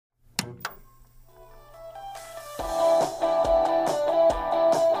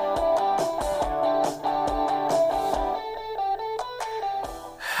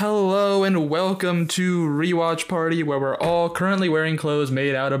welcome to Rewatch Party, where we're all currently wearing clothes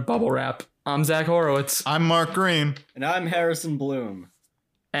made out of bubble wrap. I'm Zach Horowitz. I'm Mark Green. And I'm Harrison Bloom.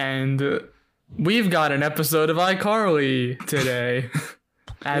 And we've got an episode of iCarly today,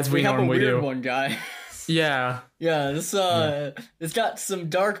 as we normally have a weird do. one, guy. Yeah. Yeah, it's got some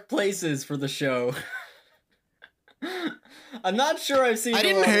dark places for the show. I'm not sure I've seen. I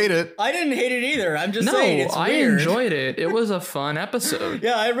didn't hate it. I didn't hate it either. I'm just saying it's weird. I enjoyed it. It was a fun episode.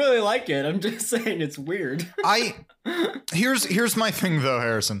 Yeah, I really like it. I'm just saying it's weird. Here's my thing though,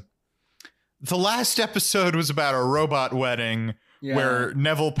 Harrison. The last episode was about a robot wedding where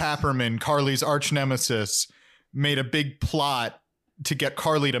Neville Papperman, Carly's arch nemesis, made a big plot to get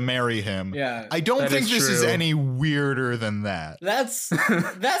Carly to marry him. Yeah. I don't think this is true. any weirder than that. That's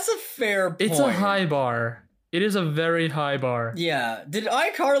a fair point. It's a high bar. It is a very high bar. Yeah. Did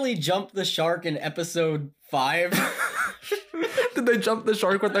iCarly jump the shark in episode 5? Did they jump the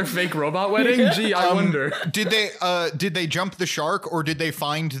shark with their fake robot wedding? Gee, I wonder. Did they jump the shark, or did they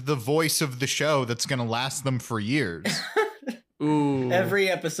find the voice of the show that's going to last them for years? Ooh. Every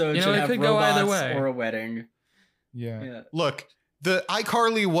episode should have could go either robots way. or a wedding. Yeah. Look, the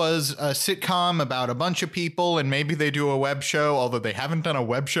iCarly was a sitcom about a bunch of people, and maybe they do a web show, although they haven't done a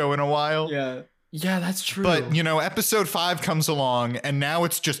web show in a while. Yeah. Yeah, that's true. But, episode 5 comes along, and now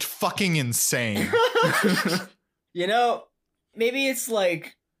it's just fucking insane. Maybe it's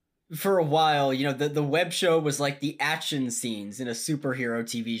like, for a while, the web show was like the action scenes in a superhero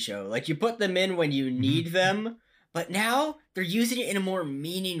TV show. Like, you put them in when you need them, but now they're using it in a more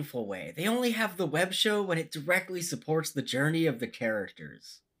meaningful way. They only have the web show when it directly supports the journey of the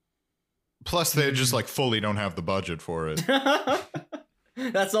characters. Plus, they just, fully don't have the budget for it.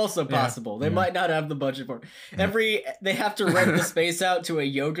 That's also possible. They might not have the budget for it. They have to rent the space out to a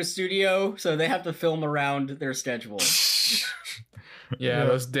yoga studio, so they have to film around their schedule. Yeah,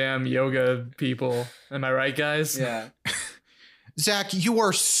 those damn yoga people. Am I right, guys? Yeah. Zach, you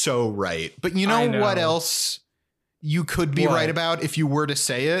are so right. But you I know know. what else you could be right about if you were to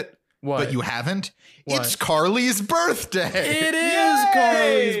say it? What? But you haven't? What? It's Carly's birthday. It is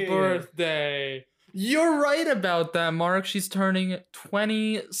Carly's birthday. You're right about that, Mark. She's turning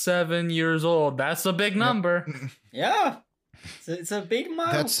 27 years old. That's a big number. Yeah. It's a big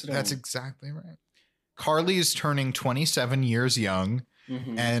milestone. That's exactly right. Carly is turning 27 years young.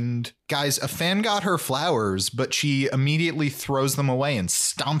 Mm-hmm. And guys, a fan got her flowers, but she immediately throws them away and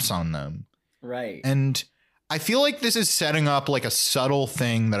stomps on them. Right. And I feel like this is setting up like a subtle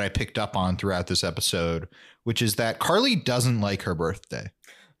thing that I picked up on throughout this episode, which is that Carly doesn't like her birthday.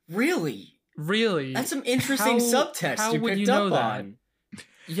 Really? Really? That's some interesting subtext how you would picked you know up that? on.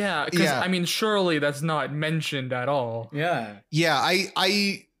 Yeah, because, surely that's not mentioned at all. Yeah. Yeah,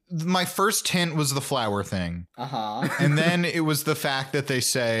 my first hint was the flower thing. Uh-huh. And then it was the fact that they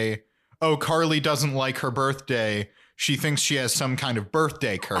say, oh, Carly doesn't like her birthday. She thinks she has some kind of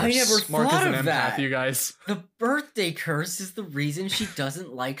birthday curse. I never Mark thought is an of empath, that. you guys. The birthday curse is the reason she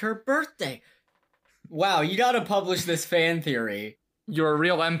doesn't like her birthday. Wow, you gotta publish this fan theory. You're a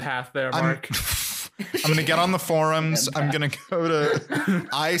real empath there, Mark. I'm going to get on the forums. I'm going to go to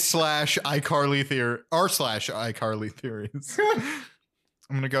r/iCarly theories. I'm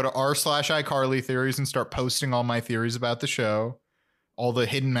going to go to r/iCarly theories and start posting all my theories about the show, all the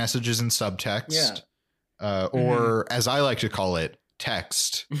hidden messages and subtext, or as I like to call it,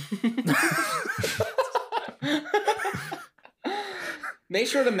 text. Make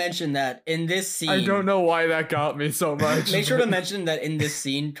sure to mention that in this scene... I don't know why that got me so much. Make sure to mention that in this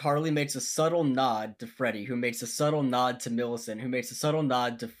scene, Carly makes a subtle nod to Freddie, who makes a subtle nod to Millicent, who makes a subtle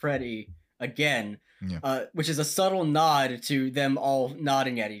nod to Freddie again, which is a subtle nod to them all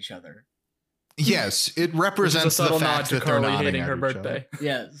nodding at each other. Yes, it represents the fact that they're Carly nodding hating at her each birthday. other.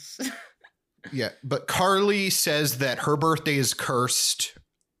 Yes. Yeah, but Carly says that her birthday is cursed.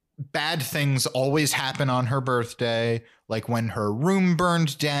 Bad things always happen on her birthday, like when her room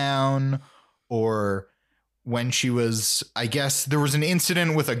burned down, or when she was, I guess there was an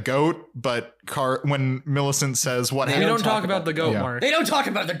incident with a goat, but when Millicent says what happened. We don't talk about the goat, Mark. They don't talk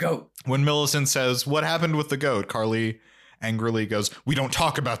about the goat. When Millicent says what happened with the goat, Carly angrily goes, we don't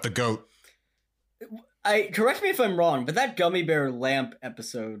talk about the goat. Correct me if I'm wrong, but that gummy bear lamp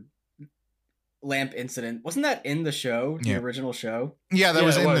incident, wasn't that in the show, the original show? Yeah, that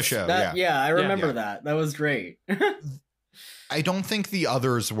was in the show. I remember that. That was great. I don't think the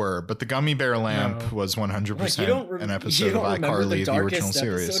others were, but the gummy bear lamp was 100% an episode of iCarly, the original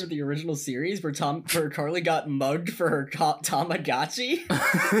series. Episode of the original series where Carly got mugged for her Tamagotchi.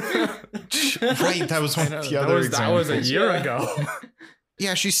 Right, that was one of the other examples. That was a year ago.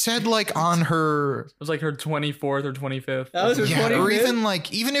 Yeah, she said like on her. It was like her 24th or 25th. That was her Yeah, or 25th? even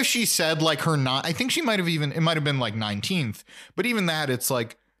like even if she said like her not, I think she might have even it might have been like 19th. But even that, it's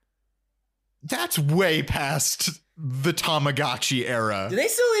like that's way past the Tamagotchi era. Do they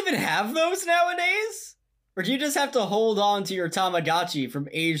still even have those nowadays? Or do you just have to hold on to your Tamagotchi from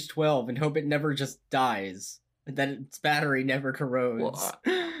age 12 and hope it never just dies? That its battery never corrodes? Well,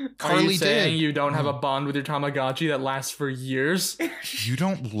 Are Carly you saying did. you don't have a bond with your Tamagotchi that lasts for years? You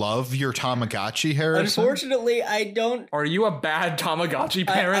don't love your Tamagotchi, Harrison? Unfortunately, I don't. Are you a bad Tamagotchi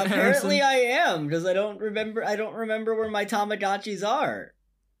parent, Apparently, Harrison? I am because I don't remember where my Tamagotchis are.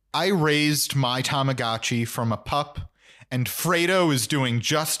 I raised my Tamagotchi from a pup, and Fredo is doing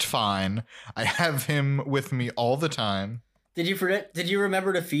just fine. I have him with me all the time. Did you forget? Did you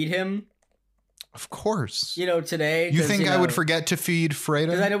remember to feed him? Of course. Today. You think I would forget to feed Fredo?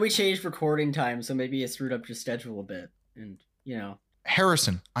 Because I know we changed recording time, so maybe it screwed up your schedule a bit, and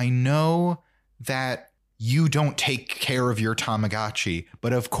Harrison, I know that you don't take care of your Tamagotchi,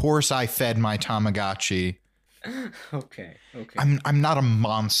 but of course I fed my Tamagotchi. Okay. I'm not a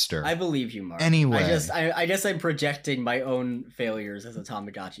monster. I believe you, Mark. Anyway. I guess I'm projecting my own failures as a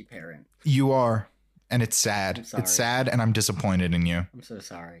Tamagotchi parent. You are, and it's sad. I'm sorry. It's sad, and I'm disappointed in you. I'm so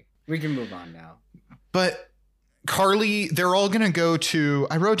sorry. We can move on now. But Carly, they're all gonna go to.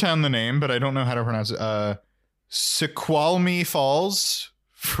 I wrote down the name, but I don't know how to pronounce it. Squamish Falls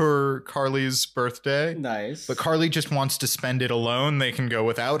for Carly's birthday. Nice. But Carly just wants to spend it alone. They can go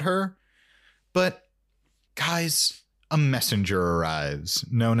without her. But guys, a messenger arrives,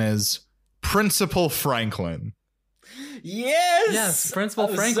 known as Principal Franklin. Yes, Principal I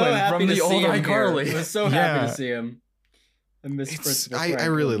was Franklin so happy from to the see old him here. iCarly. I was so happy Yeah. to see him. I miss Principal I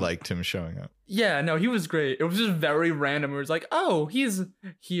Franklin. really liked him showing up. Yeah, no, he was great. It was just very random. It was like, oh, he's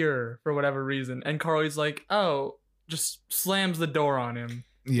here for whatever reason. And Carly's like, oh, just slams the door on him.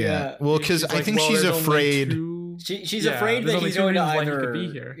 Yeah. Yeah. Well, because She's I like, think well, she's there's only afraid. She's Yeah, afraid there's that only he's two going to reasons why he either. could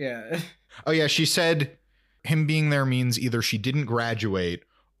be here. Yeah. Oh, yeah. She said him being there means either she didn't graduate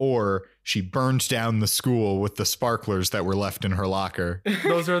or she burned down the school with the sparklers that were left in her locker.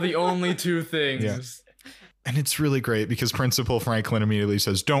 Those are the only two things. Yeah. And it's really great because Principal Franklin immediately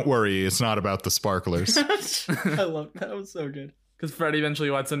says, "Don't worry, it's not about the sparklers." I love that. That was so good. Because Freddy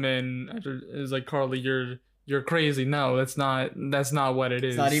eventually lets him in. After is like, Carly, you're crazy. No, that's not what it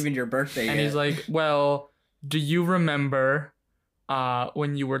is. It's not even your birthday And yet. he's like, well, do you remember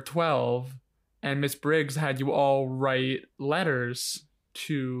when you were 12 and Miss Briggs had you all write letters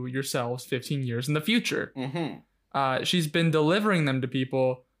to yourselves 15 years in the future? Mm-hmm. She's been delivering them to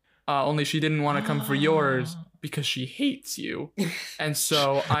people, only she didn't want to come for yours because she hates you. And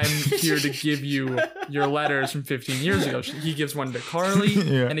so I'm here to give you your letters from 15 years ago. He gives one to Carly,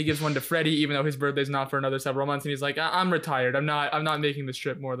 Yeah. and he gives one to Freddie, even though his birthday's not for another several months. And he's like, I'm retired. I'm not making this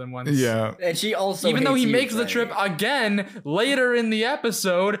trip more than once. Yeah. And she also Even though hates he you, makes the Freddy. trip again later in the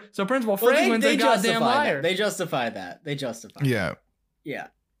episode, so Principal Well, Franklin's they a goddamn justify liar. that. They justify that. They justify. Yeah. Yeah.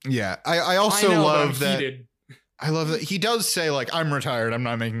 Yeah. I also I know, but love I'm that. heated. I love that he does say, like, I'm retired. I'm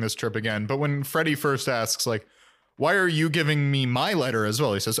not making this trip again. But when Freddie first asks, like, why are you giving me my letter as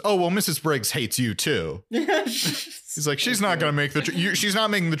well? He says, oh, well, Mrs. Briggs hates you too. He's like, she's not going to make the trip. She's not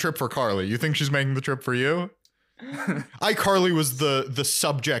making the trip for Carly. You think she's making the trip for you? iCarly was the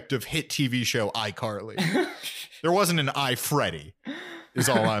subject of hit TV show iCarly. There wasn't an iFreddy, is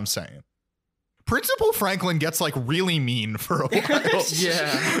all I'm saying. Principal Franklin gets like really mean for a while.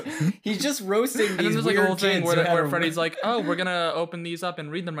 Yeah. He's just roasting And then these there's like weird a whole thing kids where, who had where a- Freddy's like, oh, we're gonna open these up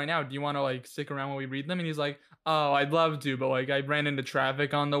and read them right now. Do you want to like stick around while we read them? And he's like, oh, I'd love to, but like I ran into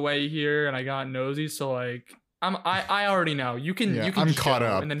traffic on the way here and I got nosy, so like I already know. You can Yeah, you can I'm chill." caught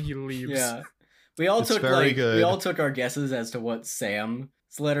up. And then he leaves. Yeah. We all It's took very like good. we all took our guesses as to what Sam's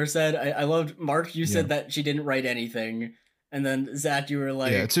letter said. I loved Mark. You said that she didn't write anything, and then Zach, you were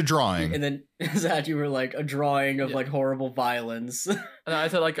like, Yeah, it's a drawing. and then Zach, you were like a drawing of Yeah. like horrible violence. And I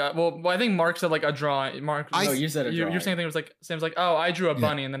said like, well, I think Mark said like a drawing. Mark, Oh, you said a Your drawing. same thing was like Sam's like, oh, I drew a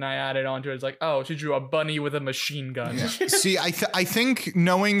bunny, and then I added onto it. It's like, oh, she drew a bunny with a machine gun. Yeah. See, I think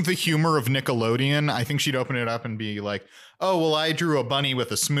knowing the humor of Nickelodeon, I think she'd open it up and be like, "Oh, well, I drew a bunny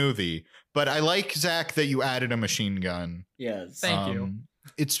with a smoothie." But I like, Zach, that you added a machine gun. Yes. Thank you.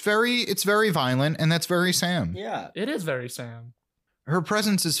 It's very violent, and that's very Sam. Yeah. It is very Sam. Her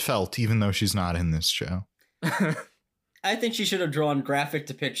presence is felt, even though she's not in this show. I think she should have drawn graphic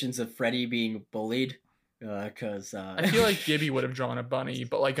depictions of Freddy being bullied. Because I feel like Gibby would have drawn a bunny,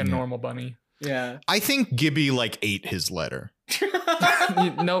 but like a Yeah. normal bunny. yeah. I think Gibby like ate his letter.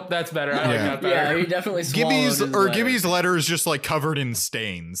 Nope, that's better. I like Yeah. that better. Yeah, he definitely swallowed Gibby's letter is just like covered in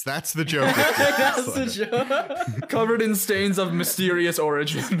stains. That's the joke. That's the joke. Covered in stains of mysterious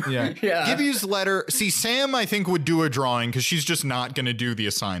origin. Yeah. Yeah. Gibby's letter. See, Sam, I think, would do a drawing because she's just not going to do the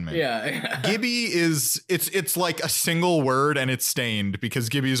assignment. Yeah. Gibby is it's like a single word and it's stained because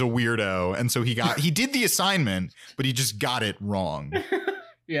Gibby's a weirdo, and so he did the assignment, but he just got it wrong.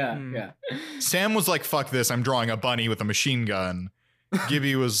 Yeah. Hmm. Yeah. Sam was like, "Fuck this! I'm drawing a bunny with a machine gun."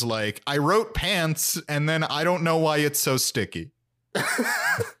 Gibby was like, "I wrote pants, and then I don't know why it's so sticky."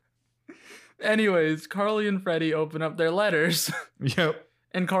 Anyways, Carly and Freddie open up their letters, Yep.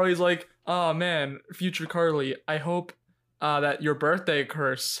 and Carly's like, "Oh man, future Carly, I hope that your birthday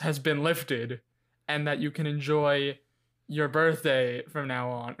curse has been lifted, and that you can enjoy your birthday from now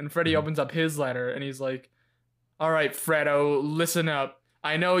on." And Freddie opens up his letter, and he's like, "All right, Freddo, listen up.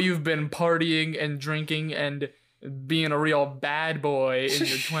 I know you've been partying and drinking and being a real bad boy in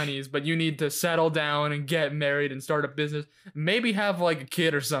your 20s, but you need to settle down and get married and start a business. Maybe have like a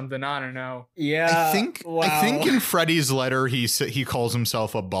kid or something. I don't know." Yeah. I think Wow. in Freddie's letter he calls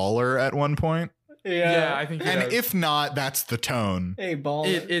himself a baller at one point, Yeah, I think he and does. if not, that's the tone. Hey, ball.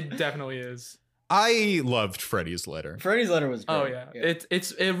 It definitely is. I loved Freddie's letter. Freddie's letter was great. Oh yeah.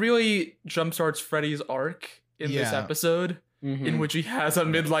 It really jumpstarts Freddy's arc in this Yeah. episode, Mhm. in which he has a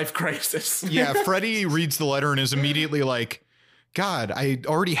midlife crisis. Yeah, Freddie reads the letter and is immediately like, "God, I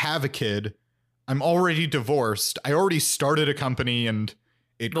already have a kid. I'm already divorced. I already started a company and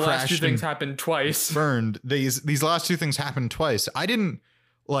it The last two crashed things and happened twice. burned. These last two things happened twice. I didn't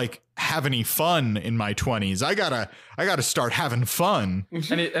like have any fun in my 20s. I gotta start having fun."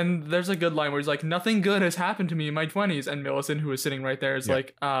 And there's a good line where he's like, "Nothing good has happened to me in my 20s." And Millicent, who is sitting right there, is Yeah.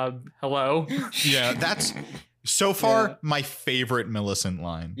 like, hello. Yeah, that's so far Yeah. my favorite Millicent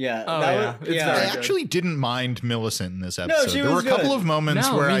line. Yeah. Oh, that yeah. was, It's yeah. I very good. actually didn't mind Millicent in this No, episode. she There were was a couple good. of moments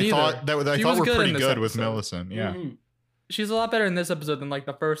No, where me I neither. thought that She were was good pretty in this good with episode. Millicent. Yeah. Mhm. She's a lot better in this episode than like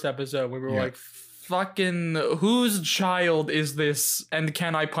the first episode where we were Yeah. like, fucking whose child is this and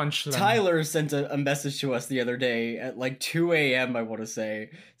can I punch them? Tyler sent a message to us the other day at like 2 a.m., I want to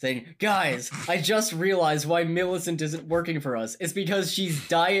say, saying, "Guys, I just realized why Millicent isn't working for us. It's because she's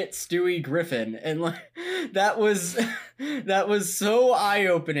Diet Stewie Griffin." And like that was so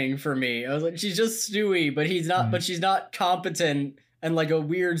eye-opening for me. I was like, she's just Stewie, but she's not competent and like a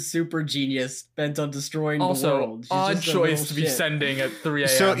weird super genius bent on destroying the Also, world. She's odd just a choice little to be shit. sending at 3 a.m.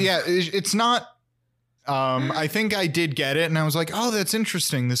 So yeah, it's not. I think I did get it, and I was like, "Oh, that's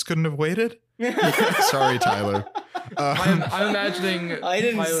interesting. This couldn't have waited." Sorry, Tyler. I'm imagining I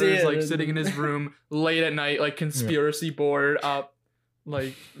didn't Tyler see is it. like sitting in his room late at night, like conspiracy board up,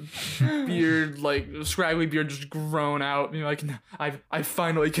 like beard, like scraggly beard just grown out. You know, like I've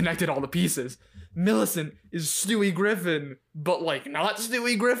finally connected all the pieces. Millicent is Stewie Griffin, but like not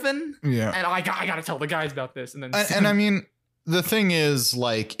Stewie Griffin, Yeah, and I gotta tell the guys about this. And then and I mean, the thing is,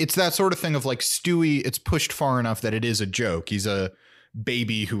 like, it's that sort of thing of like Stewie. It's pushed far enough that it is a joke. He's a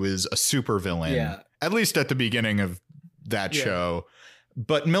baby who is a supervillain. Yeah. At least at the beginning of that Yeah. show.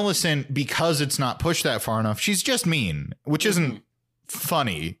 But Millicent, because it's not pushed that far enough, she's just mean, which isn't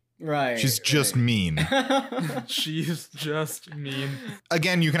funny. Right. She's just mean. she's just mean.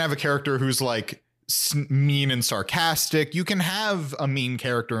 Again, you can have a character who's like mean and sarcastic. You can have a mean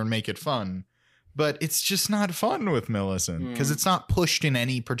character and make it fun, but it's just not fun with Millicent because it's not pushed in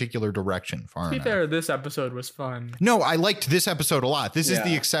any particular direction far To be enough. fair, this episode was fun. No, I liked this episode a lot. This is the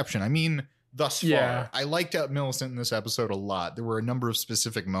Yeah. exception. I mean, thus far, Yeah. I liked Millicent in this episode a lot. There were a number of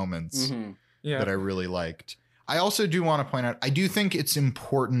specific moments Mhm. Yeah. that I really liked. I also do want to point out, I do think it's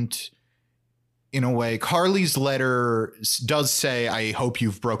important in a way. Carly's letter does say, "I hope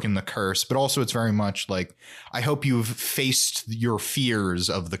you've broken the curse," but also it's very much like, "I hope you've faced your fears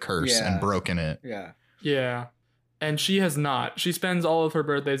of the curse Yeah. and broken it." Yeah. Yeah. And she has not. She spends all of her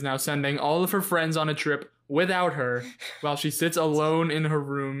birthdays now sending all of her friends on a trip without her while she sits alone in her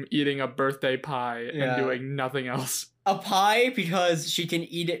room eating a birthday pie Yeah. and doing nothing else. A pie because she can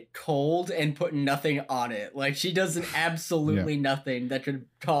eat it cold and put nothing on it. Like she does absolutely nothing that could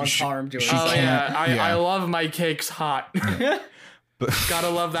cause harm to she herself. Oh can't- yeah, yeah. I love my cakes hot. But, Gotta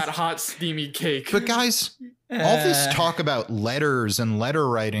love that hot steamy cake. but guys, all this talk about letters and letter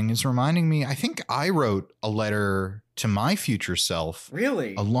writing is reminding me, I think I wrote a letter to my future self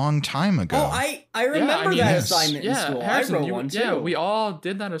Really? a long time ago. Oh, I remember that yes. assignment in yeah, school. Harrison, I wrote one too. Yeah, we all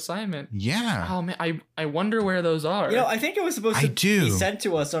did that assignment. Yeah. Oh man, I wonder where those are. You know, I think it was supposed I to do. be sent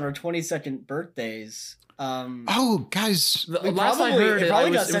to us on our 22nd birthdays. Oh, guys. The We last I probably- heard it it, probably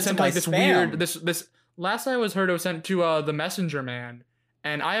it got was sent sent to like my this spam. weird this last I was heard it was sent to the messenger man,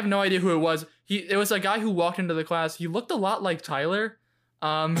 and I have no idea who it was. It was a guy who walked into the class. He looked a lot like Tyler.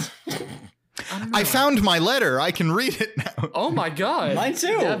 I don't know. I found my letter. I can read it now. Oh my god. Mine too.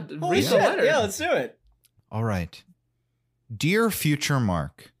 Yeah, Holy read shit. the letter. Yeah, let's do it. All right. Dear future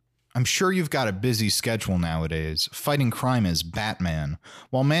Mark, I'm sure you've got a busy schedule nowadays, fighting crime as Batman,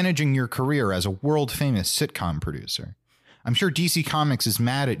 while managing your career as a world-famous sitcom producer. I'm sure DC Comics is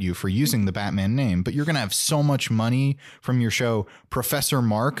mad at you for using the Batman name, but you're going to have so much money from your show Professor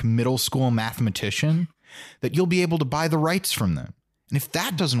Mark, Middle School Mathematician, that you'll be able to buy the rights from them. And if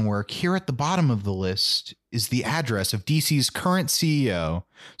that doesn't work, here at the bottom of the list is the address of DC's current CEO,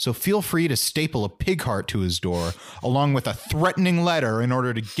 so feel free to staple a pig heart to his door, along with a threatening letter in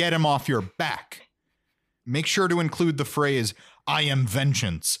order to get him off your back. Make sure to include the phrase, I am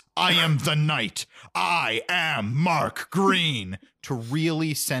vengeance, I am the night, I am Mark Green, to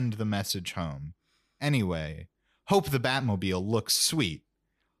really send the message home. Anyway, hope the Batmobile looks sweet.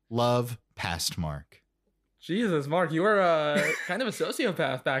 Love, past Mark. Jesus, Mark, you were kind of a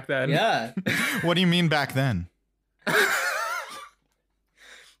sociopath back then. Yeah. What do you mean back then?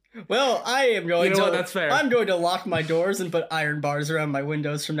 Well, I am going You know what? That's fair. I'm going to lock my doors and put iron bars around my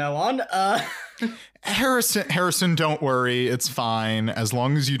windows from now on. Harrison, don't worry. It's fine. As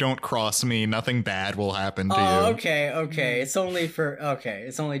long as you don't cross me, nothing bad will happen to you. Okay. It's only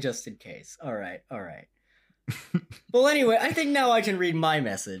just in case. All right. Well, anyway, I think now I can read my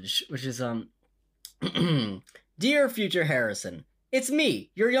message, which is Dear future Harrison, it's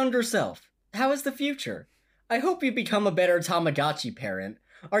me, your younger self. How is the future? I hope you become a better Tamagotchi parent.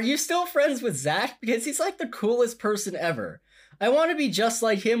 Are you still friends with Zach? Because he's like the coolest person ever. I want to be just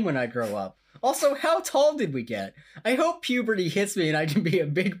like him when I grow up. Also, how tall did we get? I hope puberty hits me and I can be a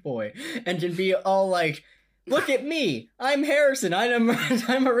big boy and can be all like, look at me, I'm Harrison, I'm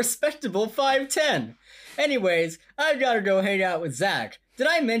a respectable 5'10". Anyways, I've got to go hang out with Zach. Did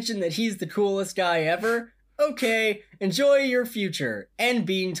I mention that he's the coolest guy ever? Okay, enjoy your future and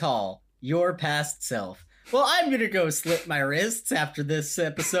being tall. Your past self. Well, I'm gonna go slit my wrists after this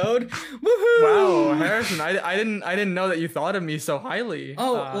episode. Woohoo! Wow, Harrison, I didn't know that you thought of me so highly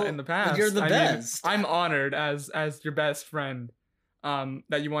in the past. You're the best. I'm honored as your best friend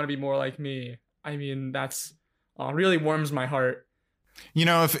that you want to be more like me. I mean, that's really warms my heart. You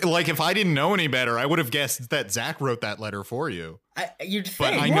know, if I didn't know any better, I would have guessed that Zach wrote that letter for you. You'd think.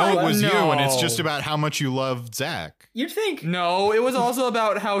 But I know it was you, and it's No. just about how much you loved Zach. You'd think. No, it was also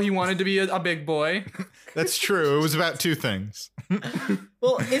about how he wanted to be a big boy. That's true. It was about two things.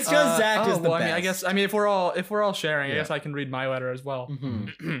 Well, it's just Zach is the best. I mean, if we're all sharing, I Yeah. guess I can read my letter as well.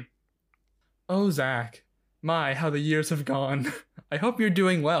 Mhm. Oh, Zach. My, how the years have gone. I hope you're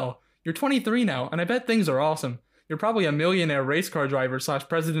doing well. You're 23 now, and I bet things are awesome. You're probably a millionaire race car driver /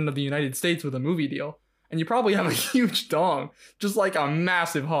 president of the United States with a movie deal. And you probably have a huge dong. Just like a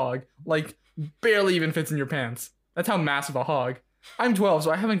massive hog. Like, barely even fits in your pants. That's how massive a hog. I'm 12,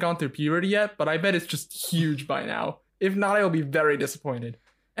 so I haven't gone through puberty yet, but I bet it's just huge by now. If not, I will be very disappointed.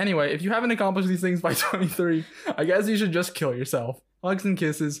 Anyway, if you haven't accomplished these things by 23, I guess you should just kill yourself. Hugs and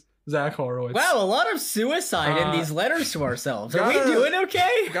kisses, Zach Horowitz. Wow, a lot of suicide in these letters to ourselves. Are we gotta- doing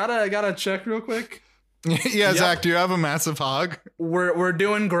okay? Gotta check real quick. Yeah, Yep. Zach, do you have a massive hog? We're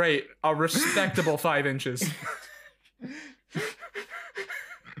doing great. A respectable 5 inches.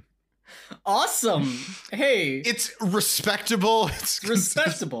 Awesome. Hey, It's respectable. It's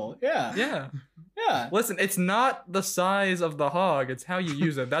respectable. Yeah. Yeah. Yeah. Listen, it's not the size of the hog, it's how you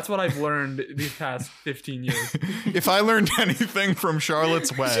use it. That's what I've learned these past 15 years. If I learned anything from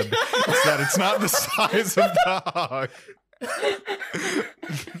Charlotte's Web, it's that it's not the size of the hog.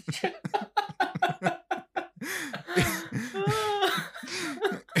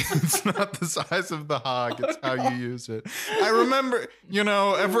 It's not the size of the hog, it's how you use it. I remember,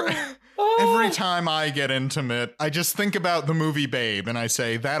 every time I get intimate, I just think about the movie Babe and I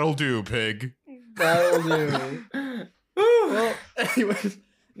say, that'll do, pig. That'll do. Well, anyways,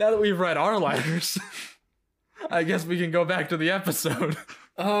 now that we've read our letters, I guess we can go back to the episode.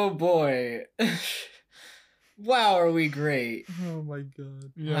 Oh boy. Wow, are we great? Oh my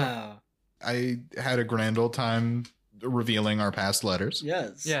god. Wow. I had a grand old time revealing our past letters.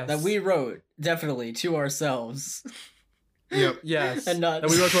 Yes. Yes. That we wrote, definitely, to ourselves. Yep. Yes. And not- that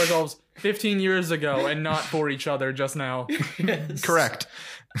we wrote to ourselves 15 years ago and not for each other just now. Yes. Correct.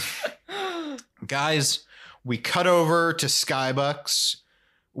 Guys, we cut over to Skybucks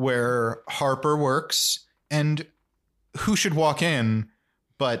where Harper works, and who should walk in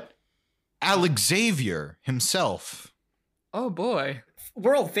but Alex Xavier himself. Oh boy.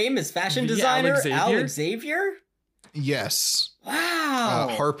 World famous fashion The designer, Alex Xavier? Alex Xavier? Yes. Wow.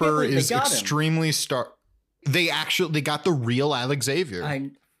 Can't Harper believe they is got him. extremely They got the real Alex Xavier.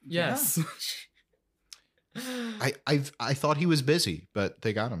 Yes. I thought he was busy, but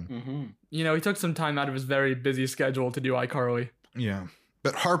they got him. Mm-hmm. You know, he took some time out of his very busy schedule to do iCarly. Yeah.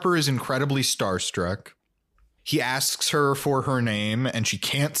 But Harper is incredibly starstruck. He asks her for her name, and she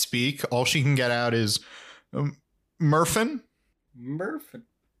can't speak. All she can get out is Murphin. Murphin.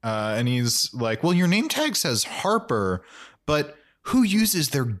 And he's like, well, your name tag says Harper, but who uses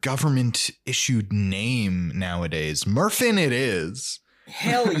their government-issued name nowadays? Murphin it is.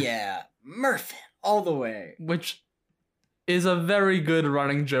 Hell yeah. Murphin. All the way. Which is a very good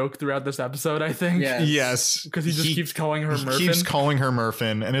running joke throughout this episode, I think. Yes. Because he just keeps calling her Murphin. He keeps calling her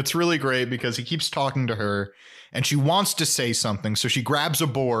Murphin, and it's really great because he keeps talking to her, and she wants to say something, so she grabs a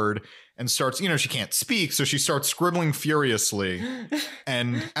board and starts, she can't speak, so she starts scribbling furiously.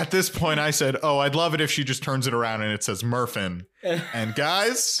 And at this point, I said, oh, I'd love it if she just turns it around and it says Murphin. And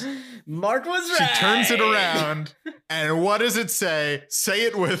guys, Mark was right. She turns it around, and what does it say? Say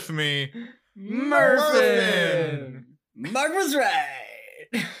it with me. Murphin. Mark was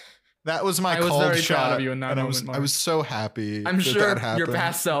right. That was my I was called very shot. proud of you in that and moment, Mark. I was so happy. I'm that sure that your happened.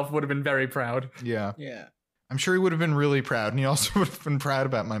 past self would have been very proud. Yeah. Yeah. I'm sure he would have been really proud, and he also would have been proud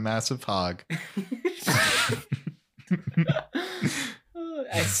about my massive hog.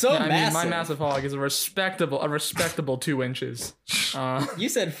 It's so Yeah, I massive. mean, my massive hog is a respectable 2 inches. You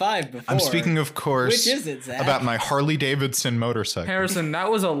said 5 before. I'm speaking, of course, Which is it, Zach? about my Harley Davidson motorcycle. Harrison,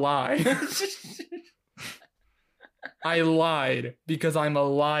 that was a lie. I lied because I'm a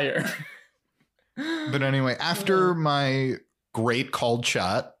liar. But anyway, after my great called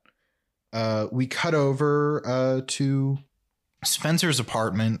shot, we cut over to Spencer's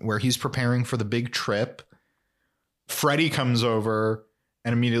apartment where he's preparing for the big trip. Freddie comes over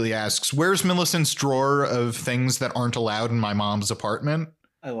and immediately asks, where's Millicent's drawer of things that aren't allowed in my mom's apartment?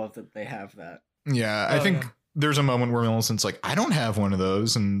 I love that they have that. Yeah, I think there's a moment where Millicent's like, I don't have one of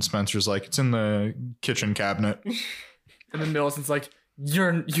those. And Spencer's like, it's in the kitchen cabinet. And then Millicent's like,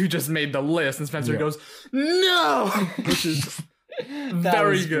 you just made the list. And Spencer Yeah. goes, no! Which is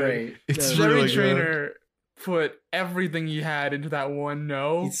very good. Great. It's That was- really Jerry Trainer put everything he had into that one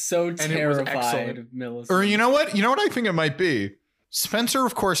no. He's so it was terrified excellent. of Millicent. Or you know what? You know what I think it might be? Spencer,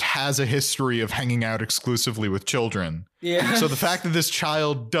 of course, has a history of hanging out exclusively with children. Yeah. So the fact that this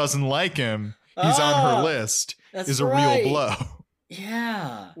child doesn't like him, he's on her Oh, list, that's is a right. real blow.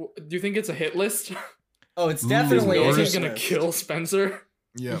 Yeah. Do you think it's a hit list? Oh, it's Ooh, definitely Is a Millicent's hit gonna list. kill Spencer?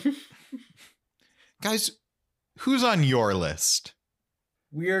 Yeah. Guys, who's on your list?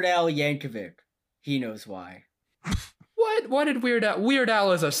 Weird Al Yankovic. He knows why. What did Weird Al? Weird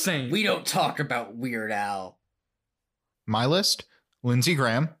Al is a saint. We don't talk about Weird Al. My list? Lindsey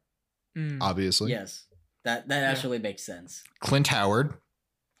Graham, Mm. obviously. Yes. That actually makes sense. Clint Howard.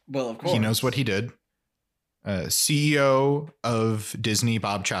 Well, of course. He knows what he did. CEO of Disney,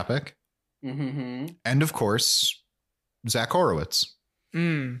 Bob Chapek. Mm-hmm. And of course, Zach Horowitz.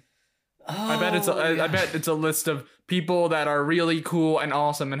 Mm. Oh, I bet it's a list of people that are really cool and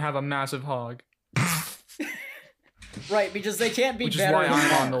awesome and have a massive hog. Right, because they can't be Which is better why than I'm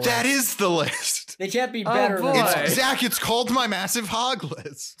that. on the list. That is the list. They can't be Oh, better boy. than It's- that. Zach, it's called my massive hog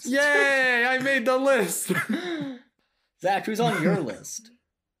list. Yay! I made the list. Zach, who's on your list?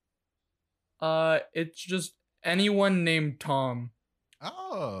 It's just anyone named Tom.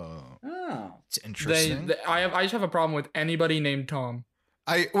 Oh, Oh. it's interesting. I just have a problem with anybody named Tom.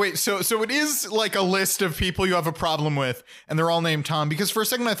 So it is like a list of people you have a problem with, and they're all named Tom. Because for a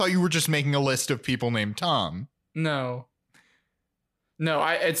second I thought you were just making a list of people named Tom. No,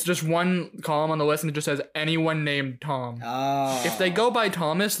 it's just one column on the list and it just says anyone named Tom. Oh. If they go by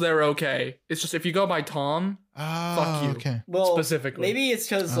Thomas, they're okay. It's just if you go by Tom, Oh, Fuck you. Okay. well, specifically. maybe it's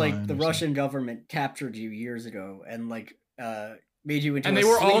because Oh, I like the understand. Russian government captured you years ago and like made you into and a they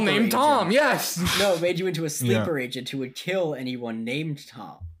were all sleeper named agent. Tom. Yes. No, made you into a sleeper agent who would kill anyone named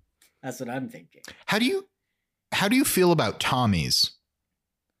Tom. That's what I'm thinking. How do you feel about Tommies?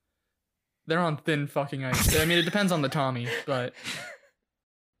 They're on thin fucking ice. I mean, it depends on the Tommy, but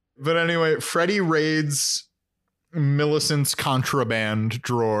But anyway, Freddie raids Millicent's contraband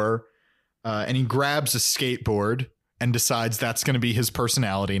drawer, and he grabs a skateboard and decides that's going to be his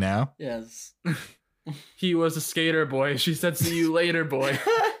personality now. Yes. he was a skater boy. She said, "See you later, boy."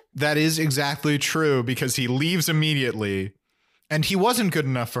 That is exactly true because he leaves immediately. And he wasn't good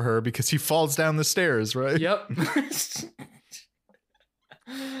enough for her because he falls down the stairs, right? Yep.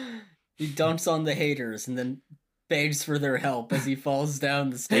 He dumps on the haters and then begs for their help as he falls down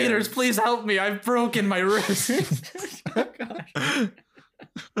the stairs. Haters, please help me. I've broken my wrist. Oh gosh.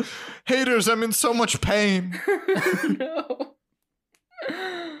 Haters, I'm in so much pain. No.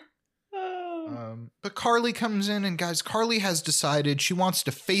 Oh. But Carly comes in, and guys, Carly has decided she wants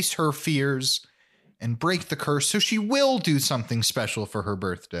to face her fears and break the curse, so she will do something special for her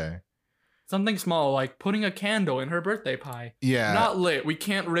birthday. Something small, like putting a candle in her birthday pie. Yeah. Not lit. We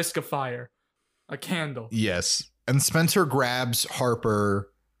can't risk a fire. A candle. Yes. And Spencer grabs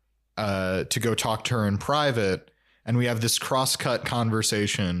Harper to go talk to her in private, and we have this cross-cut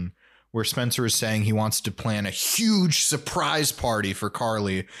conversation where Spencer is saying he wants to plan a huge surprise party for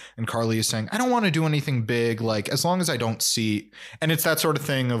Carly, and Carly is saying, I don't want to do anything big, like, as long as I don't see. And it's that sort of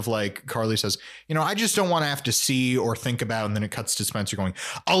thing of, like, Carly says, you know, I just don't want to have to see or think about, and then it cuts to Spencer going,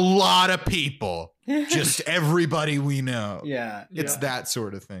 a lot of people, just everybody we know. Yeah. It's that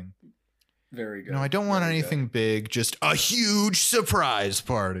sort of thing. Very good. No, I don't want anything big, just a huge surprise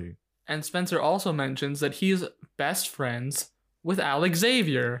party. And Spencer also mentions that he's best friends with Alex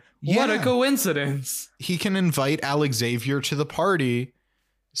Xavier. What a coincidence. He can invite Alex Xavier to the party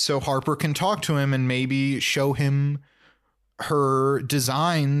so Harper can talk to him and maybe show him her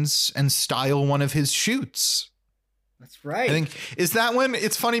designs and style one of his shoots. That's right. I think, is that when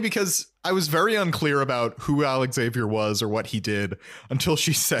it's funny because I was very unclear about who Alex Xavier was or what he did until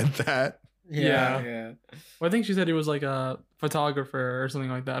she said that. Yeah. Well, I think she said he was like a photographer or something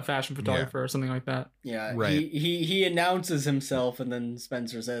like that, a fashion photographer or something like that. Yeah. Right. He announces himself, and then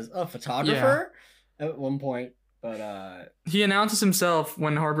Spencer says, "A photographer?" At one point, but he announces himself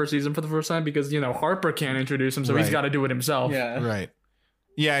when Harper sees him for the first time because, you know, Harper can't introduce him, so he's got to do it himself. Yeah. Right.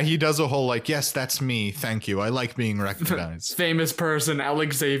 Yeah, he does a whole like, yes, that's me. Thank you. I like being recognized. Famous person,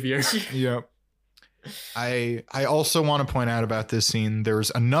 Alex Xavier. Yep. I also want to point out about this scene,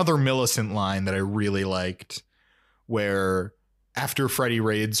 there's another Millicent line that I really liked where after Freddy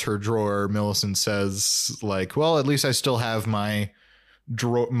raids her drawer, Millicent says like, well, at least I still have my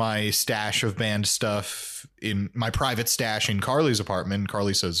stash of band stuff in my private stash in Carly's apartment.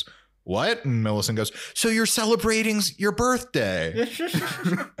 Carly says, what? And Millicent goes, so you're celebrating your birthday.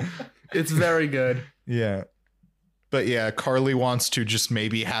 It's very good. Yeah. But yeah, Carly wants to just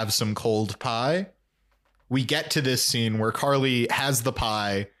maybe have some cold pie. We get to this scene where Carly has the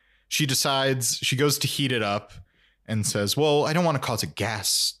pie. She decides she goes to heat it up and says, well, I don't want to cause a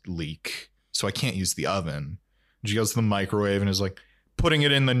gas leak, so I can't use the oven. She goes to the microwave and is like putting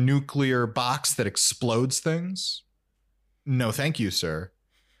it in the nuclear box that explodes things. No, thank you, sir.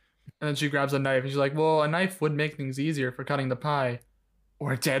 And then she grabs a knife and she's like, well, a knife would make things easier for cutting the pie,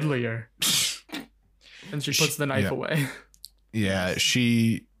 or deadlier. And she puts the knife away. Yeah,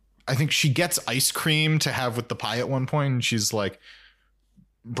 I think she gets ice cream to have with the pie at one point, and she's like,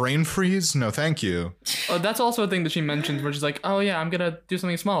 brain freeze? No, thank you. Oh, that's also a thing that she mentions where she's like, oh yeah, I'm gonna do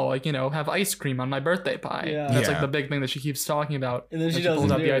something small, like, you know, have ice cream on my birthday pie. Yeah. That's like the big thing that she keeps talking about. And then she pulls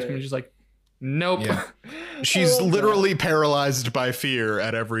doesn't out the do ice cream it. and she's like, nope. Yeah. She's literally paralyzed by fear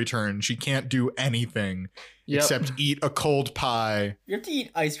at every turn. She can't do anything except eat a cold pie. You have to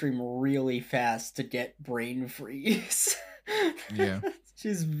eat ice cream really fast to get brain freeze. Yeah.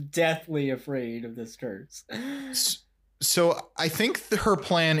 She's deathly afraid of this curse. So I think her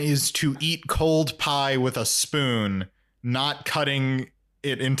plan is to eat cold pie with a spoon, not cutting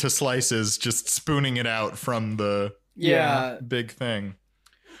it into slices, just spooning it out from the big thing.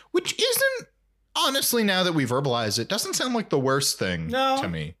 Which isn't, honestly, now that we verbalize it, doesn't sound like the worst thing to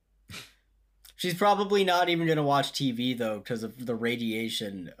me. She's probably not even going to watch TV, though, because of the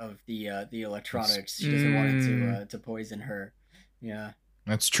radiation of the electronics. She doesn't want it to poison her. Yeah.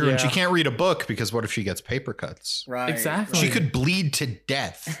 That's true. And she can't read a book because what if she gets paper cuts? Right. Exactly. She could bleed to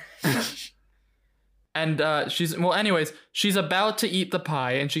death. And anyways, she's about to eat the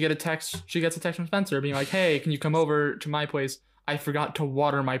pie and she gets a text from Spencer being like, hey, can you come over to my place? I forgot to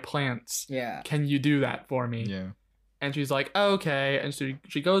water my plants. Yeah. Can you do that for me? Yeah. And she's like, okay. And so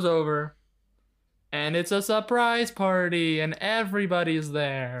she goes over and it's a surprise party and everybody's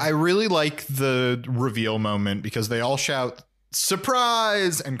there. I really like the reveal moment because they all shout,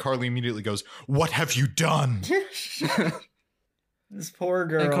 surprise! And Carly immediately goes, what have you done? This poor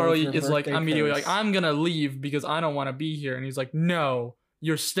girl. And Carly is like immediately like, I'm gonna leave because I don't want to be here. And he's like, no,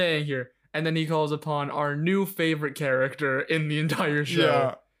 you're staying here. And then he calls upon our new favorite character in the entire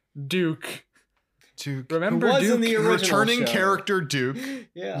show, Duke. Remember who was Duke? in the original Returning show. character Duke.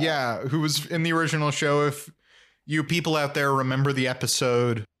 Yeah, who was in the original show. If you people out there remember the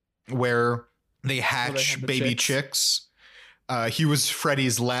episode where they hatch baby chicks. He was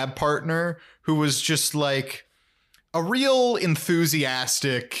Freddy's lab partner, who was just like a real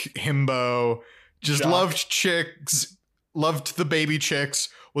enthusiastic himbo, just loved chicks, loved the baby chicks,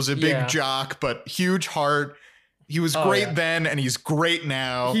 was a big jock, but huge heart. He was great then, and he's great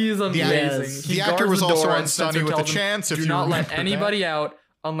now. He's amazing. The actor was also on Sunny with a Chance. Do not let anybody out.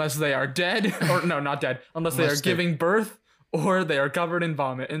 unless they are dead, or no, not dead, unless they are giving birth or they are covered in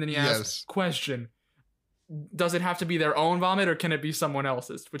vomit. And then he asks, question, does it have to be their own vomit or can it be someone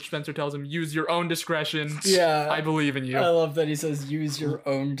else's? Which Spencer tells him, use your own discretion. Yeah. I believe in you. I love that he says, use your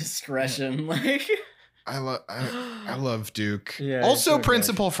own discretion. Like, I love Duke. Yeah, also, so good.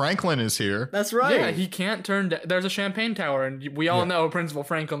 Principal Franklin is here. That's right. Yeah, he can't turn there's a champagne tower, and we all know Principal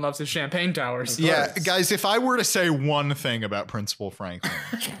Franklin loves his champagne towers. Yeah, guys, if I were to say one thing about Principal Franklin,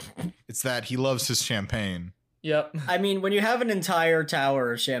 it's that he loves his champagne. Yep. I mean, when you have an entire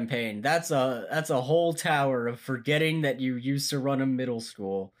tower of champagne, that's a whole tower of forgetting that you used to run a middle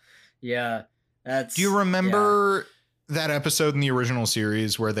school. Yeah, that's. Do you remember that episode in the original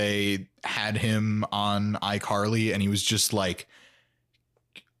series where they had him on iCarly and he was just like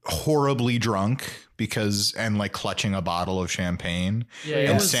horribly drunk and like clutching a bottle of champagne?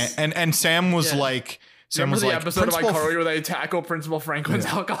 Yeah. And Sam was like, Remember the episode of Principal iCarly where they tackle Principal Franklin's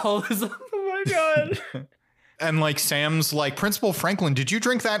alcoholism? Oh my god. And like Sam's like, Principal Franklin, did you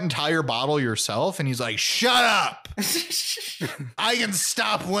drink that entire bottle yourself? And he's like, shut up. I can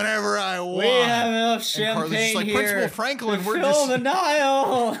stop whenever I want. We have enough champagne like, here. Principal Franklin, we're fill just the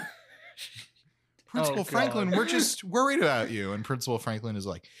Nile. Principal Franklin, we're just worried about you. And Principal Franklin is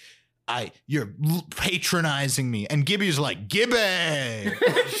like, you're patronizing me. And Gibby's like, Gibby. And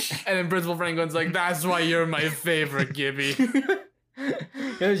then Principal Franklin's like, that's why you're my favorite, Gibby.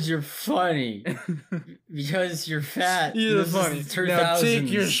 Because you're funny. Because you're fat. You're This funny. is the Now 2000s.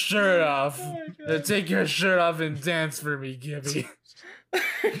 take your shirt off. Oh Now take your shirt off and dance for me, Gibby.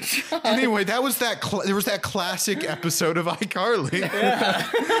 Anyway, there was that classic episode of iCarly. Yeah.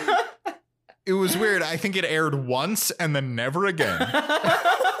 It was weird. I think it aired once and then never again.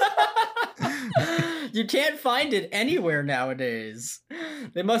 You can't find it anywhere nowadays.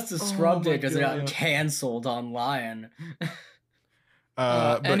 They must have scrubbed it because it got God. canceled online.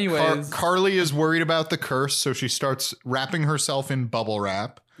 But anyways. Carly is worried about the curse, so she starts wrapping herself in bubble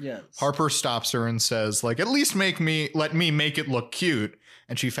wrap. Yes. Harper stops her and says, like, at least let me make it look cute.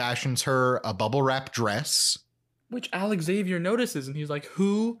 And she fashions her a bubble wrap dress. Which Alex Xavier notices, and he's like,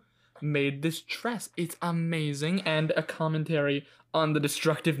 who made this dress? It's amazing, and a commentary on the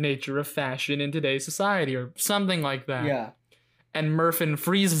destructive nature of fashion in today's society, or something like that. Yeah. And Murphin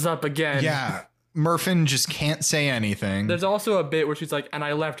freezes up again. Yeah. Murphin just can't say anything. There's also a bit where she's like, and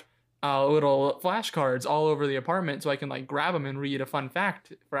I left little flashcards all over the apartment so I can like grab them and read a fun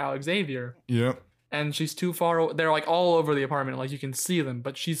fact for Alex Xavier. Yep. And she's too far. They're like all over the apartment, like you can see them,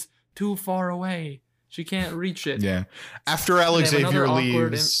 but she's too far away. She can't reach it. Yeah. After Alex They have Xavier another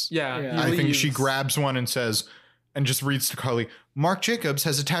awkward leaves, Yeah. he I think she leaves. grabs one and says, and just reads to Carly, Mark Jacobs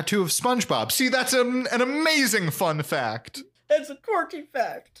has a tattoo of SpongeBob. See, that's an amazing fun fact. That's a quirky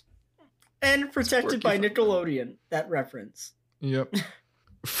fact. And protected by Nickelodeon, that reference. Yep.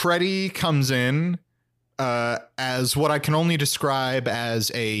 Freddie comes in as what I can only describe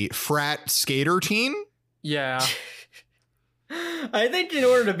as a frat skater teen. Yeah. I think in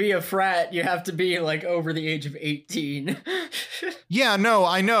order to be a frat, you have to be like over the age of 18. Yeah, no,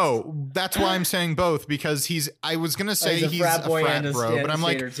 I know. That's why I'm saying both, because I was going to say he's a frat bro, but I'm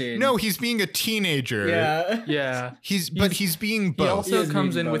like, teen. no, he's being a teenager. Yeah. Yeah. He's being He both. also is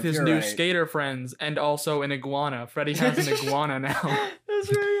comes being in with both, his you're new right. skater friends and also an iguana. Freddie has an iguana now.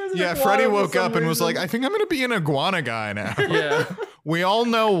 That's right, Yeah, Freddie woke up and was like, I think I'm going to be an iguana guy now. Yeah. We all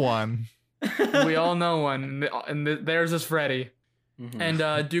know one. We all know one. And there's this Freddie. Mhm.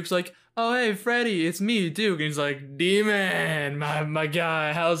 And Duke's like, oh, hey, Freddie, it's me, Duke. And he's like, Demon, my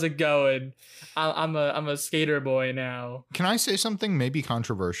guy, how's it going? I'm a skater boy now. Can I say something maybe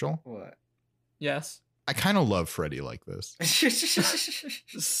controversial? What? Yes. I kind of love Freddie like this.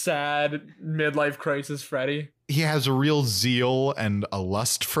 Sad midlife crisis Freddie. He has a real zeal and a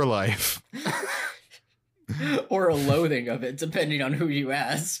lust for life. Or a loathing of it, depending on who you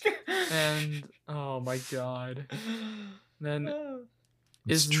ask. And, oh my god. Then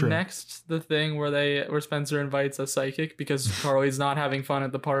It's is true. next the thing where Spencer invites a psychic because Carly's not having fun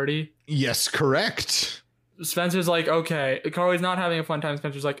at the party? Yes, correct. Spencer's like, okay. Carly's not having a fun time.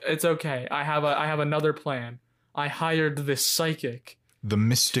 Spencer's like, it's okay. I have another plan. I hired this psychic. The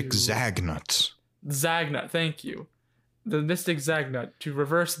Mystic To- Zagnut. Zagnut, thank you. The Mystic Zagnut to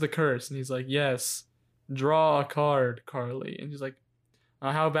reverse the curse. And he's like, yes. Draw a card, Carly. And he's like,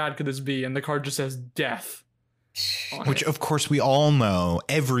 how bad could this be? And the card just says death. on Which, it. of course, we all know,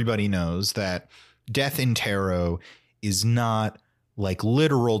 everybody knows that death in tarot is not like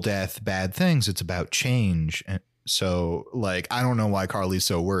literal death, bad things. It's about change. And so, like, I don't know why Carly's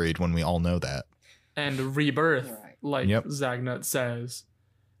so worried when we all know that. And rebirth, Right. like Yep. Zagnut says.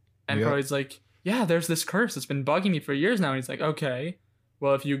 And Yep. Carly's like, yeah, there's this curse that's been bugging me for years now. And he's like, okay,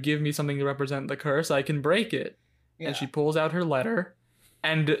 well, if you give me something to represent the curse, I can break it. Yeah. And she pulls out her letter,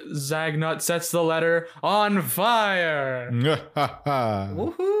 and Zagnut sets the letter on fire.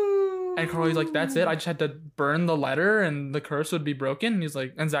 Woohoo! And Carly's like, that's it? I just had to burn the letter and the curse would be broken? And he's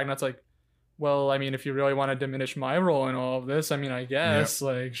like, and Zagnut's like, well, I mean, if you really want to diminish my role in all of this, I mean, I guess,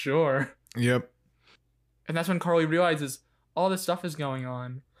 like, sure. Yep. And that's when Carly realizes all this stuff is going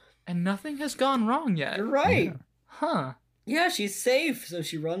on, and nothing has gone wrong yet. You're right. Huh. Yeah, she's safe, so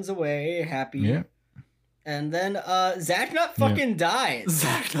she runs away happy. Yeah. And then Zagnut fucking dies.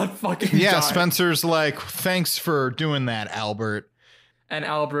 Zagnut fucking Yeah, died. Spencer's like, thanks for doing that, Albert. And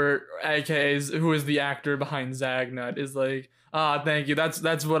Albert, aka who is the actor behind Zagnut, is like, thank you.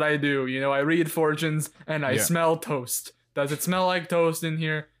 That's what I do. You know, I read fortunes and I smell toast. Does it smell like toast in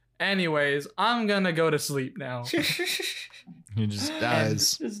here? Anyways, I'm gonna go to sleep now. He just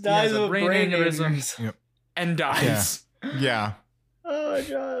dies. Just dies He has a of brain brain aneurysm. aneurysm. Yep. And dies. Yeah. Oh my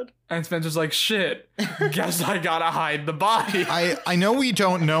god. And Spencer's like, shit, guess I gotta hide the body. I know we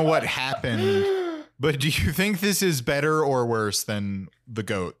don't know what happened, but do you think this is better or worse than the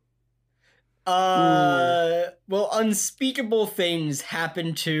goat? Well, unspeakable things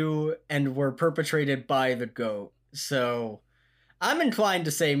happened to and were perpetrated by the goat. So I'm inclined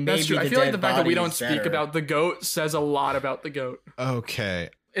to say maybe That's true. I the feel like dead the fact that we body don't is speak better. about the goat says a lot about the goat. Okay.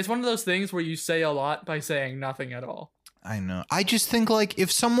 It's one of those things where you say a lot by saying nothing at all. I know. I just think like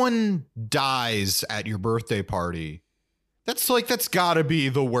if someone dies at your birthday party, that's gotta be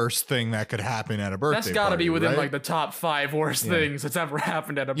the worst thing that could happen at a birthday party. That's gotta be within right? like the top 5 worst things that's ever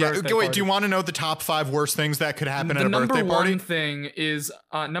happened at a Yeah, birthday wait, party. do you want to know the top 5 worst things that could happen The at a number birthday party? one thing is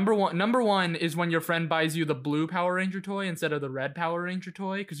number one is when your friend buys you the blue Power Ranger toy instead of the red Power Ranger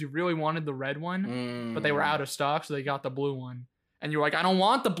toy because you really wanted the red one, but they were out of stock, so they got the blue one. And you're like, I don't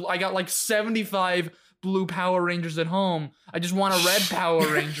want the blue. I got like 75 blue Power Rangers at home. I just want a red Power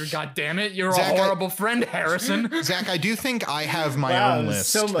Ranger. God damn it! You're Zach, a horrible friend, Harrison. Zach, I do think I have my Wow, own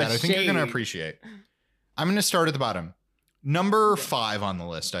list so much that I think you're going to shade. appreciate. I'm going to start at the bottom. Number 5 on the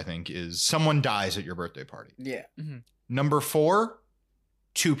list, I think, is someone dies at your birthday party. Yeah. Number 4,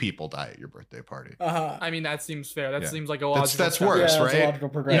 2 people die at your birthday party. Uh-huh. I mean, that seems fair. That Yeah. seems like a logical. That's step worse, Yeah, that's a right? logical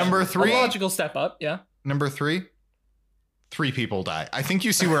progression. Number A 3, logical step up. Yeah. Number 3, 3 people die. I think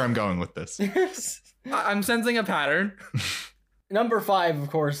you see where I'm going with this. I'm sensing a pattern. Number 5, of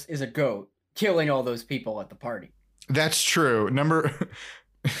course, is a goat killing all those people at the party. That's true.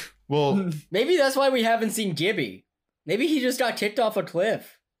 Well, Maybe that's why we haven't seen Gibby. Maybe he just got kicked off a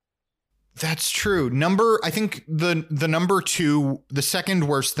cliff. that's true. I think the number 2, the second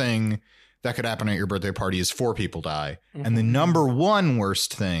worst thing that could happen at your birthday party is 4 people die. And the number 1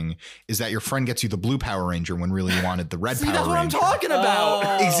 worst thing is that your friend gets you the blue Power Ranger when really you wanted the red See, Power that's what I'm Ranger. talking about.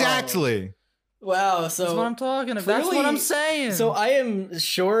 Oh. Exactly. Wow, so That's what I'm talking about. That's what clearly- I'm saying. So I am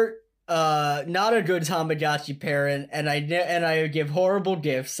short, not a good Tamagotchi parent, and I give horrible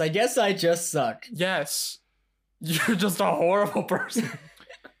gifts. I guess I just suck. yes, you're just a horrible person.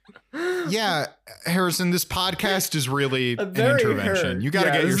 Yeah, Harrison, this podcast is really I'm an very intervention. hurt. You got to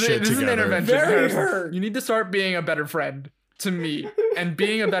Yeah, get your this is- shit this is an together. intervention. Very Harrison, hurt. You need to start being a better friend to me, and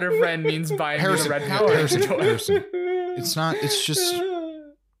being a better friend means buying me the Harrison, red Power Ranger Harrison, toy. Harrison. It's just,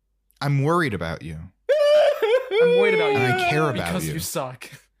 I'm worried about you. I'm worried about you. And I care about because you. you suck.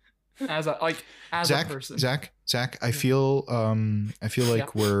 As a Zach, person. Zach, I feel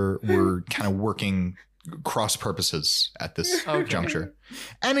like we're kind of working cross purposes at this Okay. juncture.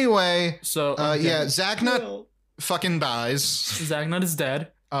 Anyway, So yeah, Zagnut fucking dies. Zagnut is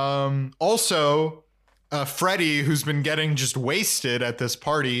dead. Also, Freddy, who's been getting just wasted at this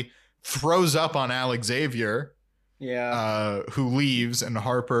party, throws up on Alex Xavier, who leaves, and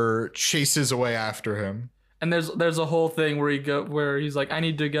Harper chases away after him. And there's a whole thing where he's like, I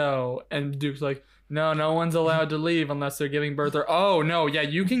need to go, and Duke's like, no one's allowed to leave unless they're giving birth. Or oh no, yeah,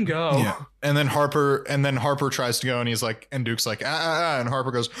 you can go. Yeah. And then Harper tries to go, and he's like, and Duke's like, and Harper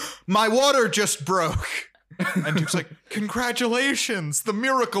goes, my water just broke. And Duke's like, congratulations, the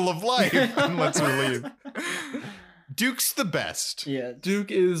miracle of life, and lets her leave. Duke's the best. Yeah.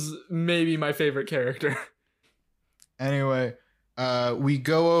 Duke is maybe my favorite character. Anyway, we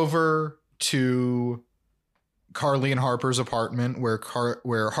go over to Carly and Harper's apartment where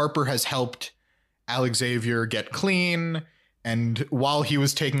Harper has helped Alex Xavier get clean, and while he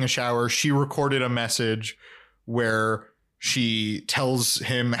was taking a shower, she recorded a message where she tells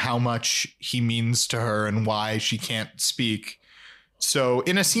him how much he means to her and why she can't speak. So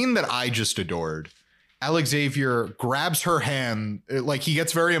in a scene that I just adored, Alex Xavier grabs her hand, like he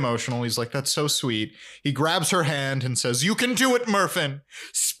gets very emotional. He's like, that's so sweet. He grabs her hand and says, you can do it, Murphin.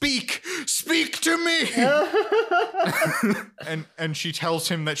 Speak to me. and she tells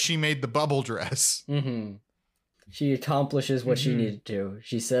him that she made the bubble dress. Mm-hmm. She accomplishes what she Mhm. needed to.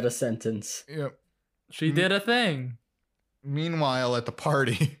 She said a sentence. Yep. She did a thing. Meanwhile, at the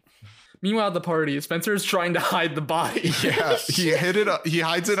party, Meanwhile, at the party, Spencer is trying to hide the body. yeah, he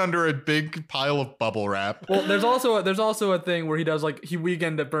hides it under a big pile of bubble wrap. Well, there's also a thing where he does like he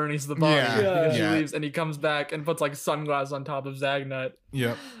weekend at Bernie's the body Yeah. because Yeah. she leaves and he comes back and puts like sunglasses on top of Zagnut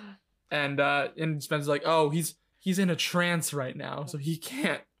Yep. and Spencer's like, oh, he's in a trance right now, so he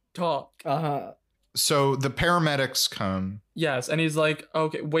can't talk. Uh-huh. So the paramedics come. Yes, and he's like,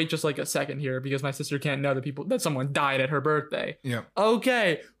 okay, wait just like a second here because my sister can't know that someone died at her birthday. Yep.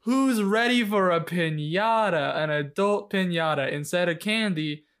 Okay, who's ready for a piñata? An adult piñata. Instead of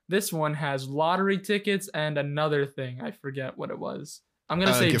candy, this one has lottery tickets and another thing. I forget what it was. I'm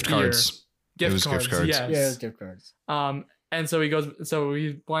gonna say Gift beer. cards. It was gift cards. Yes. Yeah, gift cards. And so he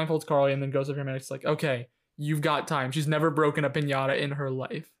blindfolds Carly and then goes to the paramedics like, okay, you've got time. She's never broken a piñata in her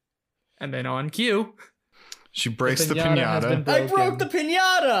life. And then on cue, She breaks the piñata has been pinata. I broke the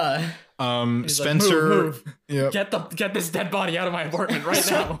pinata. he's like, Spencer. move. Yep. Get this dead body out of my apartment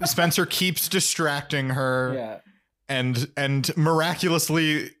right now. Spencer keeps distracting her. Yeah. And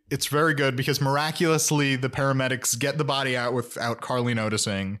miraculously, it's very good because miraculously the paramedics get the body out without Carly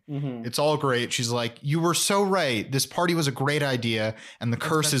noticing. Mm-hmm. It's all great. She's like, you were so right. This party was a great idea and the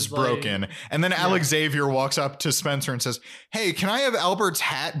curse is Spencer's like- broken. And then Alex Xavier walks up to Spencer and says, hey, can I have Albert's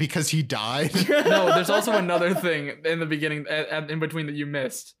hat because he died? No, there's also another thing in the beginning, in between that you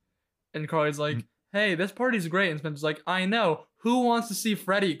missed. And Carly's like, hey, this party's great. And Spencer's like, I know. Who wants to see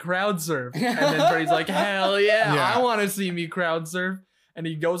Freddy crowd surf? And then Freddy's like, hell yeah, Yeah. I want to see me crowd surf. And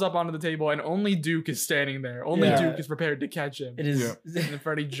he goes up onto the table and only Duke is standing there. Only Yeah. Duke is prepared to catch him. It is Yeah. And then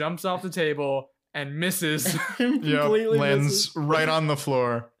Freddy jumps off the table and misses. completely lands misses. right on the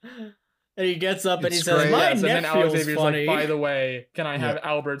floor. And he gets up and he It's says, great. "My Yes, and neck then Alex feels Xavier's funny." like, by the way, can I have Yeah.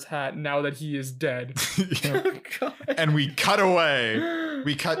 Albert's hat now that he is dead? Yeah. Oh, God. And we cut away.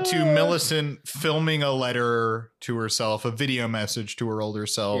 We cut to Millicent filming a letter to herself, a video message to her older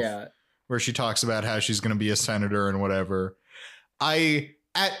self, Yeah. where she talks about how she's going to be a senator and whatever. I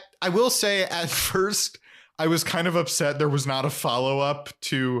will say at first I was kind of upset there was not a follow-up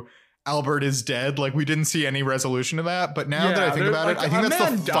to Albert is dead. Like we didn't see any resolution to that. But now that I Yeah, think there- about it, like, I think a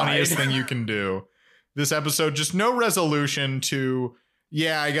that's the man funniest died. thing you can do. This episode, just no resolution to,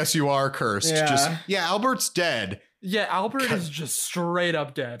 yeah, I guess you are cursed. Yeah. Just, yeah, Albert's dead. Yeah, Albert is just straight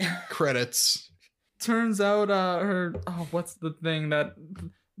up dead. Credits. Turns out what's the thing that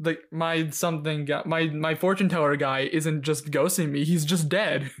my something guy, my fortune teller guy isn't just ghosting me, he's just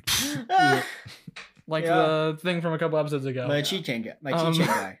dead. Like Yeah. the thing from a couple episodes ago. My keychain guy. My Um, keychain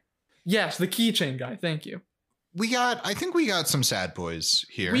guy. Yes, the keychain guy. Thank you. I think we got some sad boys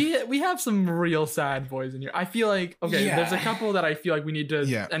here. We have some real sad boys in here. I feel like there's a Yeah. couple that I feel like we need to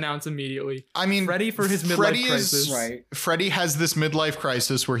Yeah. announce immediately. I mean, Freddy for his midlife Freddy crisis. Right. Freddy has this midlife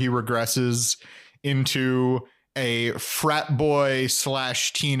crisis where he regresses into a frat boy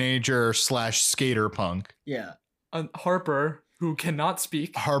 / teenager / skater punk. Yeah. Harper, who cannot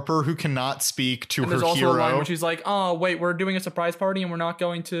speak. Harper, who cannot speak to And her there's also a line hero. where she's like, oh, wait, we're doing a surprise party and we're not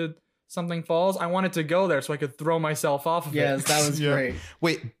going to Something Falls. I wanted to go there so I could throw myself off of Yes, it. that was Yeah. great.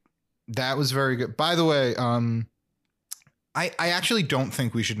 Wait, that was very good. By the way, I actually don't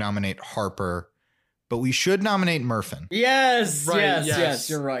think we should nominate Harper, but we should nominate Murphin. Yes, Right, yes,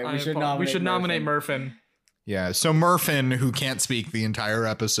 you're right. We should nominate Murphin. Yeah, so Murphin, who can't speak the entire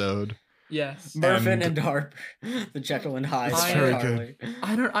episode. Yes. Murphin And- and Harper, the Jekyll and Hyde. It's of very Carly.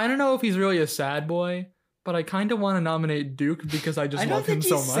 I don't know if he's really a sad boy, but I kind of want to nominate Duke because I just I don't love him think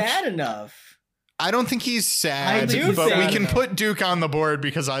so he's much. sad enough. I don't think he's sad, I do but we think- can put Duke on the board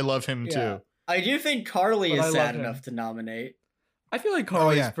because I love him Yeah. too. I do think Carly But I is love sad him. enough to nominate. I feel like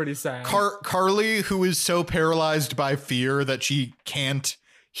Carly's yeah. pretty sad. Carly, who is so paralyzed by fear that she can't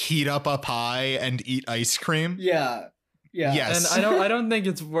heat up a pie and eat ice cream. Yeah. Yeah. Yes. And I don't think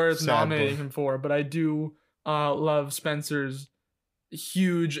it's worth Sad nominating boy. him for, but I do love Spencer's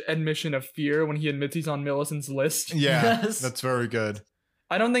huge admission of fear when he admits he's on Millicent's list. Yeah, Yes. that's very good.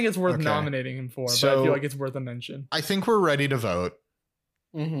 I don't think it's worth Okay. nominating him for, but I So- feel like it's worth a mention. I think we're ready to vote.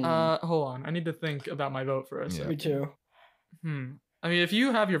 Mhm. Hold on. I need to think about my vote for a Yeah. second. Me too. I mean, if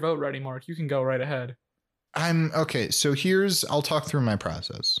you have your vote ready, Mark, you can go right ahead. I'm okay. So I'll talk through my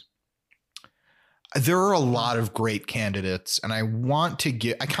process. There are a lot of great candidates, and I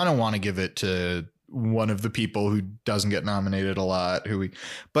kind of want to give it to one of the people who doesn't get nominated a lot,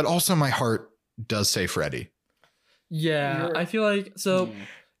 but also my heart does say Freddy. Yeah, You're- I feel like so.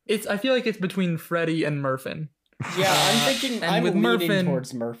 Mm. I feel like it's between Freddy and Murphin. Yeah, I'm thinking. and I'm with leaning Murfin-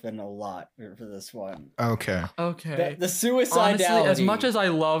 towards Murfin a lot for this one. Okay. Okay. The suicidality. Honestly, as much as I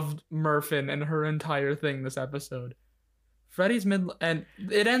loved Murfin and her entire thing this episode, Freddy's and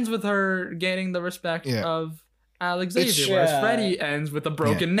it ends with her gaining the respect of Alex Xavier, whereas Freddy ends with a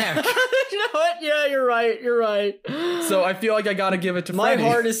broken neck. You know what? Yeah, you're right. So I feel like I gotta give it to My Freddy.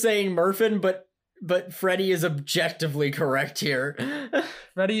 heart is saying Murfin, but Freddy is objectively correct here.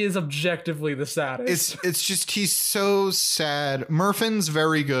 Freddy is objectively the saddest. It's just he's so sad. Murfin's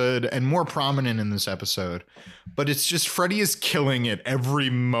very good and more prominent in this episode, but it's just Freddy is killing it every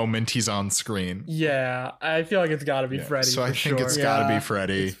moment he's on screen. Yeah, I feel like it's gotta be Freddy. So I think sure. it's gotta be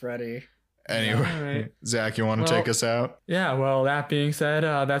Freddy. It's Freddy. Anyway, All right. Zach, you want to take us out? Yeah, well, that being said,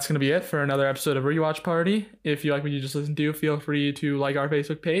 that's going to be it for another episode of Rewatch Party. If you like what you just listened to, feel free to like our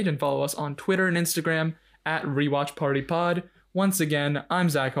Facebook page and follow us on Twitter and Instagram at Rewatch Party Pod. Once again, I'm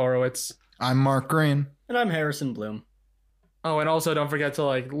Zach Horowitz. I'm Mark Green. And I'm Harrison Bloom. Oh, and also don't forget to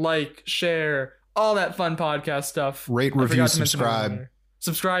like, share, all that fun podcast stuff. Rate, I review, forgot to mention it subscribe. earlier.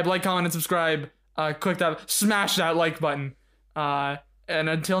 Subscribe, like, comment, and subscribe. Click that, smash that like button. And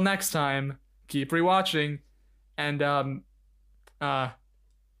until next time, keep rewatching. And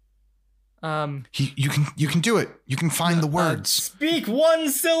You can do it. You can find the words. Speak one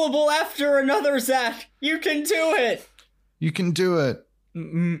syllable after another, Zach. You can do it. You can do it.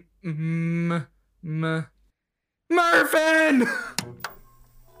 Murfin!